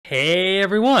Hey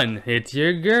everyone, it's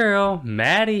your girl,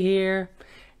 Maddie here,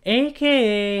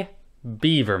 aka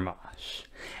Beavermosh.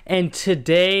 And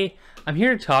today, I'm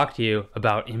here to talk to you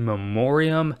about In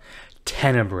Memoriam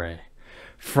Tenebrae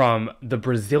from the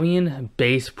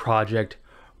Brazilian-based project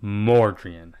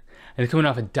Mordrean. And it's coming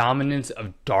off of Dominance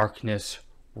of Darkness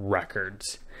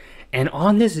Records. And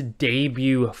on this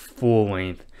debut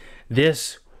full-length,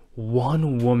 this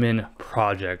one-woman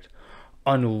project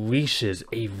unleashes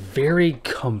a very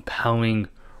compelling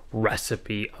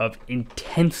recipe of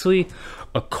intensely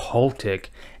occultic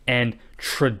and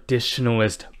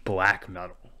traditionalist black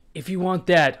metal. If you want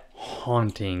that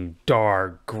haunting,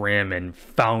 dark, grim, and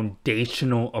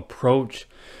foundational approach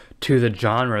to the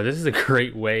genre, this is a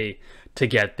great way to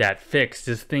get that fix.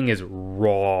 This thing is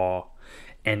raw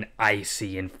and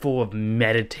icy and full of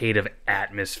meditative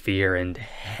atmosphere and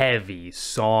heavy,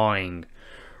 sawing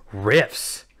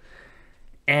riffs.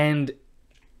 And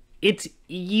it's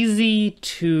easy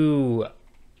to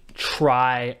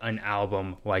try an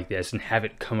album like this and have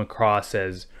it come across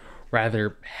as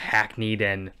rather hackneyed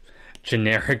and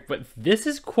generic, but this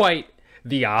is quite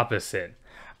the opposite.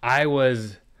 I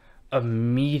was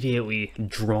immediately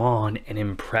drawn and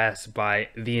impressed by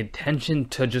the attention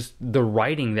to just the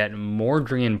writing that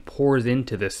Mordrean pours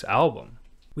into this album.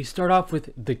 We start off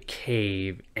with The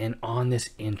Cave, and on this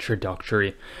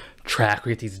introductory track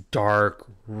we get these dark,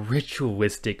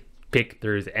 ritualistic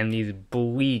pictures and these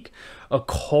bleak,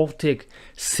 occultic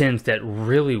synths that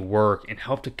really work and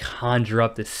help to conjure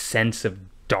up this sense of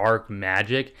dark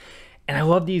magic. And I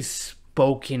love these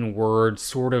spoken words,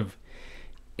 sort of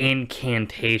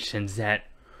incantations that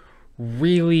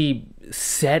really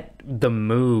set the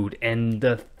mood and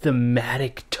the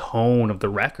thematic tone of the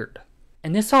record.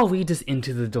 And this all leads us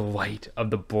into the delight of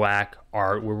the black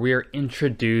art, where we are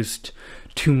introduced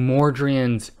to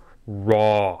Mordrean's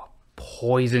raw,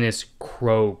 poisonous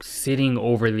croak sitting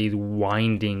over these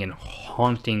winding and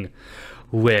haunting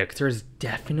licks. There's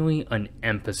definitely an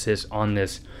emphasis on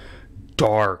this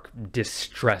dark,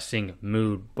 distressing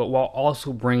mood, but while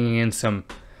also bringing in some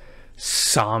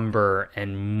somber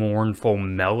and mournful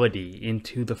melody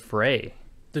into the fray.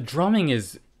 The drumming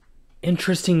is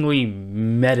interestingly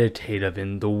meditative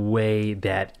in the way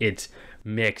that it's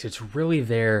mixed. It's really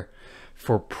there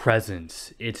for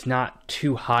presence. It's not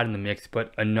too hot in the mix,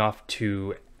 but enough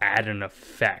to add an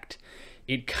effect.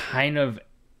 It kind of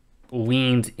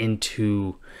leans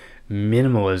into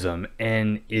minimalism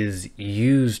and is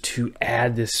used to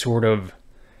add this sort of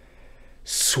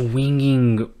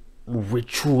swinging,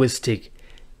 ritualistic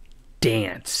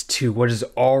dance to what is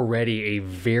already a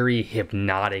very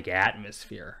hypnotic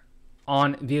atmosphere.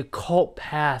 On the occult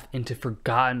path into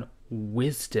forgotten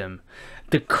wisdom,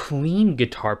 the clean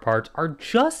guitar parts are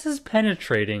just as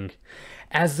penetrating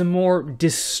as the more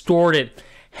distorted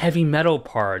heavy metal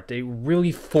part. It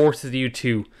really forces you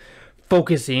to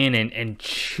focus in and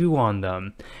chew on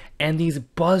them. And these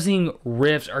buzzing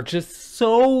riffs are just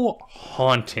so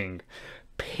haunting,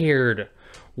 paired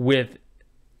with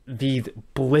these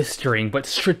blistering but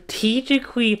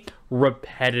strategically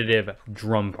repetitive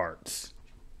drum parts.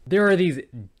 There are these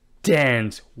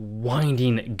dense,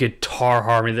 winding guitar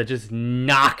harmonies that just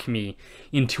knock me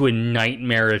into a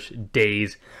nightmarish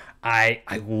daze. I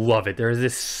love it. There is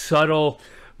this subtle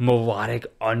melodic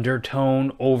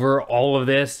undertone over all of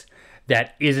this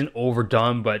that isn't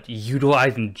overdone, but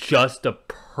utilizing just the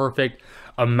perfect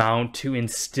amount to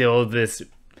instill this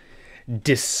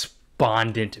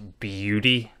despondent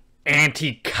beauty.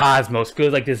 Anti-Cosmos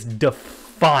feels like this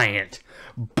defiant,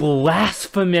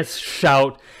 blasphemous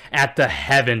shout at the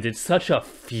heavens. It's such a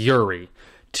fury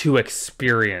to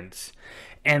experience.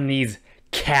 And these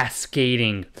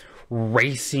cascading,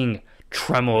 racing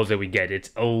tremolos that we get, it's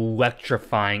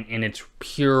electrifying in its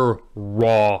pure,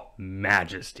 raw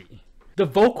majesty. The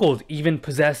vocals even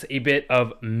possess a bit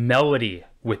of melody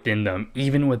within them,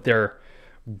 even with their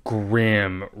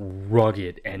grim,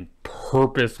 rugged, and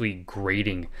purposely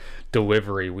grating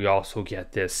delivery. We also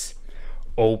get this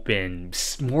open,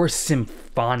 more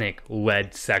symphonic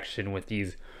led section with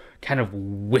these kind of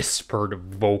whispered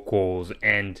vocals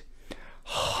and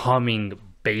humming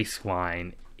bass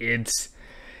line. It's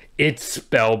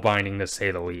spellbinding, to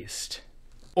say the least.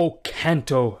 O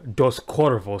Canto dos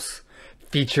Corvos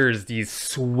features these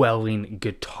swelling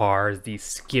guitars, these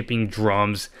skipping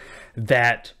drums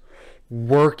that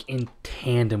work in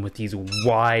tandem with these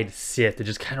wide scythes that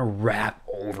just kind of wrap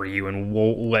over you and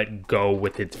won't let go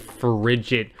with its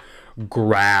frigid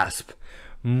grasp.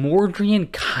 Mordrean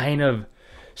kind of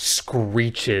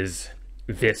screeches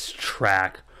this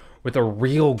track with a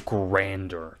real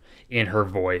grandeur in her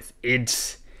voice.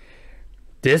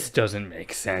 This doesn't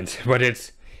make sense, but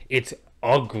it's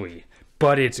ugly,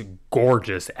 but it's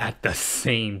gorgeous at the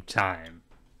same time.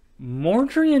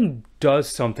 Mordrean does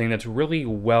something that's really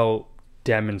well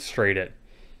demonstrated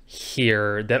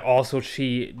here, that also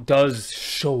she does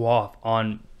show off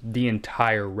on the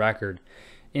entire record,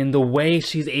 in the way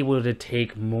she's able to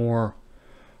take more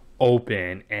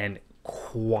open and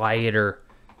quieter,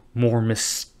 more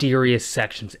mysterious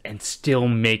sections and still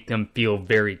make them feel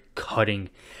very cutting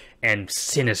and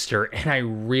sinister, and I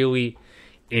really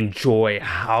enjoy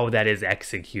how that is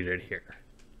executed here.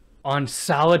 On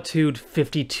Solitude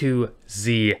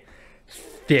 52Z,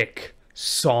 thick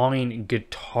sawing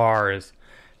guitars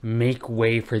make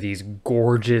way for these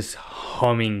gorgeous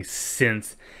humming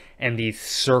synths and these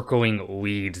circling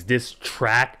leads. This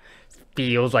track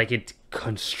feels like it's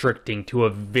constricting to a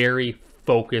very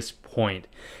focused point,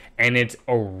 and it's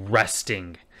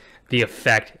arresting the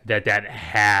effect that that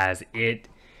has.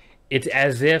 It's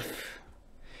as if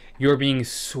you're being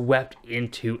swept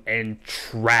into and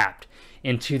trapped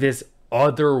into this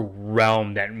other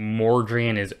realm that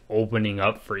Mordrean is opening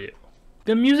up for you.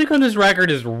 The music on this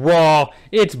record is raw,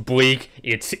 it's bleak,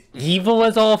 it's evil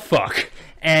as all fuck,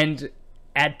 and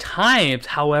at times,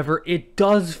 however, it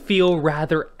does feel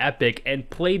rather epic and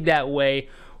played that way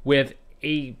with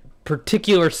a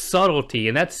particular subtlety,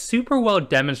 and that's super well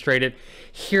demonstrated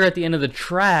here at the end of the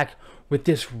track with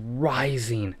this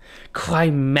rising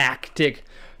climactic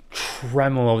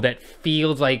tremolo that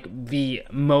feels like the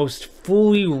most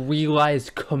fully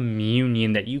realized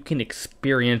communion that you can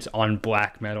experience on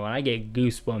black metal, and I get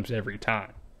goosebumps every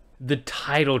time. The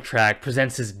title track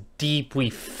presents this deeply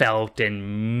felt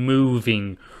and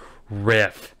moving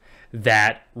riff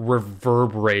that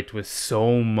reverberates with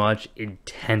so much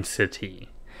intensity.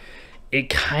 It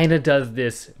kind of does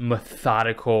this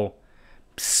methodical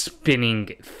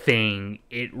spinning thing.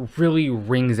 It really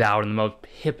rings out in the most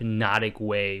hypnotic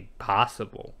way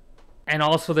possible. And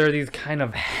also there are these kind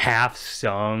of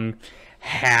half-sung,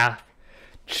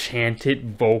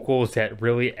 half-chanted vocals that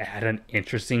really add an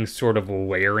interesting sort of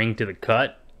layering to the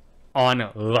cut. On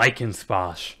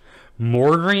Leichenspach,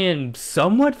 Mordrean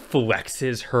somewhat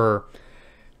flexes her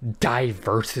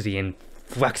diversity and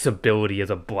flexibility as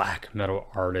a black metal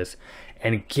artist,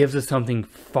 and it gives us something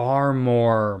far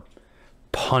more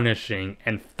punishing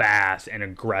and fast and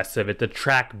aggressive. It's a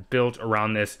track built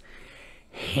around this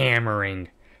hammering,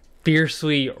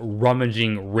 fiercely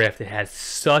rummaging riff that has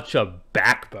such a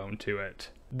backbone to it.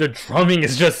 The drumming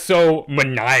is just so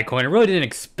maniacal, and I really didn't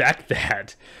expect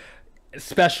that,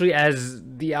 especially as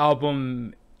the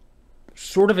album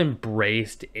sort of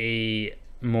embraced a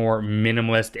more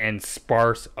minimalist and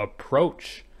sparse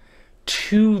approach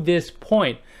to this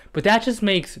point. But that just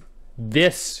makes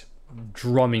this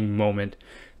drumming moment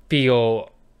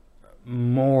feel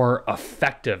more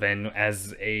effective and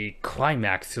as a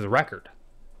climax to the record.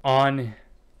 On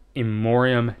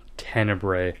Memoriam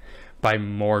Tenebrae by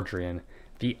Mordrean,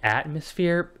 the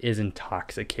atmosphere is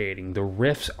intoxicating. The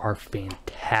riffs are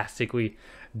fantastically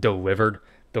delivered.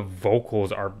 The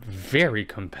vocals are very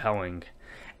compelling.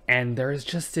 And there's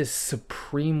just this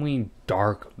supremely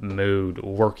dark mood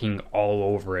working all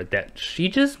over it that she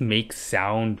just makes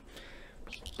sound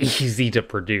easy to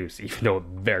produce, even though it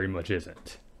very much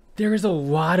isn't. There is a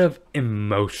lot of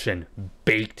emotion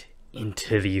baked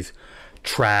into these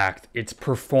tracks. It's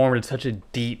performed at such a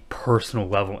deep personal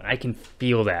level, and I can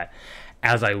feel that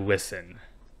as I listen.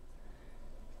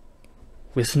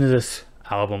 Listen to this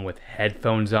album with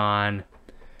headphones on,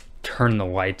 turn the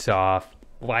lights off,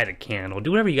 light a candle, do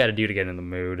whatever you got to do to get in the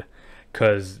mood,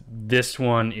 because this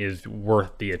one is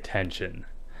worth the attention.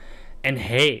 And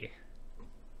hey,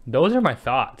 those are my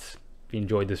thoughts. If you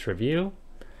enjoyed this review,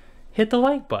 hit the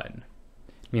like button.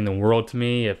 It'd mean the world to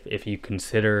me if you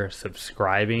consider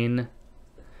subscribing.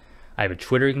 I have a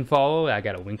Twitter you can follow. I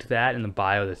got a link to that in the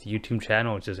bio of this YouTube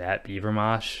channel, which is at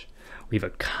Beavermosh. Leave a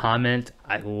comment.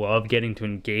 I love getting to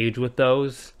engage with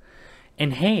those.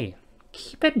 And hey,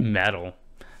 keep it metal.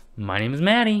 My name is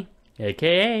Maddie,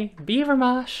 aka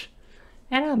Beavermosh,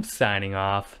 and I'm signing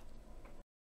off.